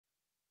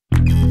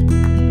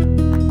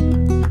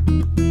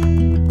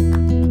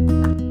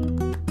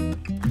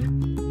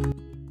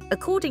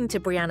According to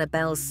BreAnna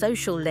Bell's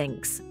social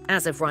links,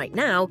 as of right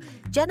now,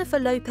 Jennifer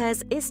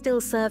Lopez is still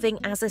serving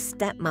as a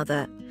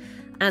stepmother.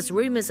 As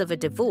rumours of a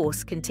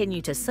divorce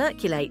continue to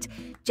circulate,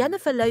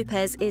 Jennifer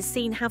Lopez is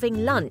seen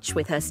having lunch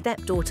with her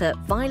stepdaughter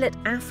Violet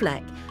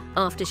Affleck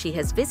after she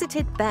has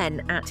visited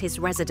Ben at his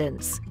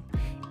residence.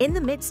 In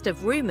the midst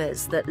of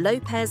rumours that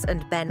Lopez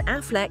and Ben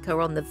Affleck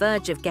are on the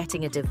verge of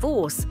getting a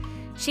divorce,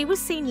 she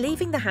was seen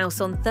leaving the house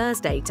on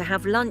Thursday to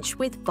have lunch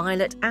with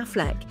Violet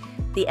Affleck,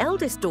 the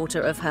eldest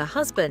daughter of her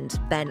husband,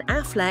 Ben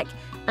Affleck,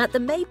 at the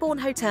Mayborn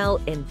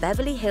Hotel in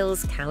Beverly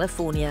Hills,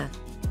 California.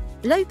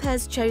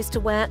 Lopez chose to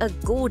wear a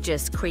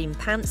gorgeous cream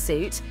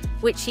pantsuit,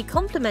 which she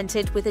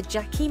complemented with a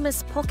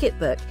Jacquemus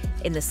pocketbook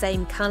in the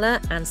same colour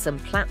and some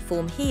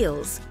platform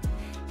heels.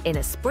 In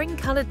a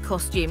spring-coloured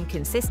costume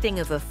consisting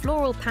of a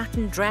floral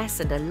pattern dress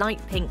and a light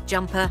pink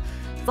jumper,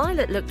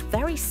 Violet looked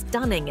very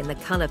stunning in the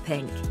colour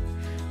pink.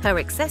 Her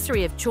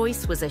accessory of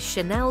choice was a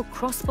Chanel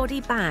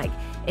crossbody bag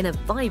in a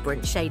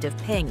vibrant shade of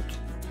pink.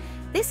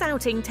 This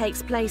outing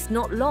takes place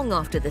not long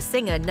after the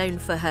singer, known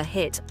for her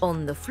hit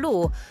On the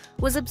Floor,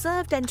 was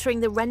observed entering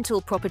the rental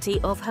property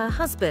of her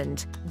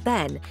husband,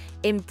 Ben,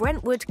 in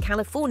Brentwood,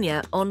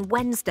 California on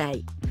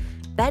Wednesday.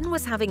 Ben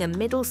was having a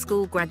middle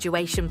school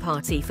graduation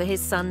party for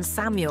his son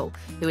Samuel,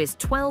 who is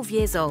 12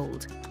 years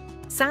old.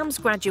 Sam's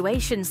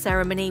graduation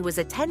ceremony was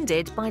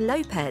attended by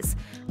Lopez,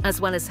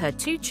 as well as her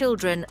two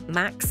children,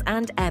 Max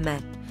and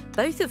Emma,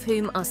 both of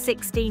whom are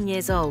 16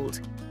 years old.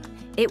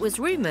 It was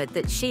rumoured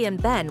that she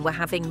and Ben were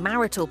having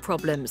marital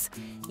problems,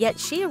 yet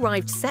she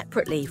arrived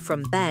separately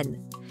from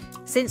Ben.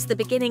 Since the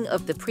beginning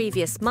of the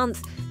previous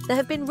month, there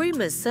have been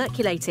rumours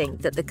circulating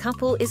that the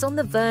couple is on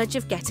the verge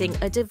of getting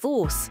a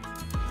divorce.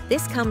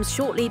 This comes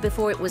shortly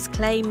before it was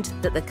claimed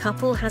that the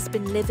couple has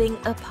been living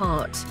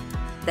apart.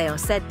 They are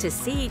said to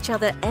see each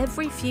other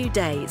every few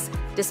days,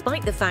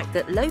 despite the fact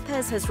that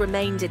Lopez has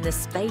remained in the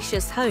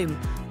spacious home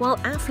while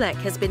Affleck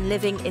has been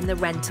living in the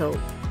rental.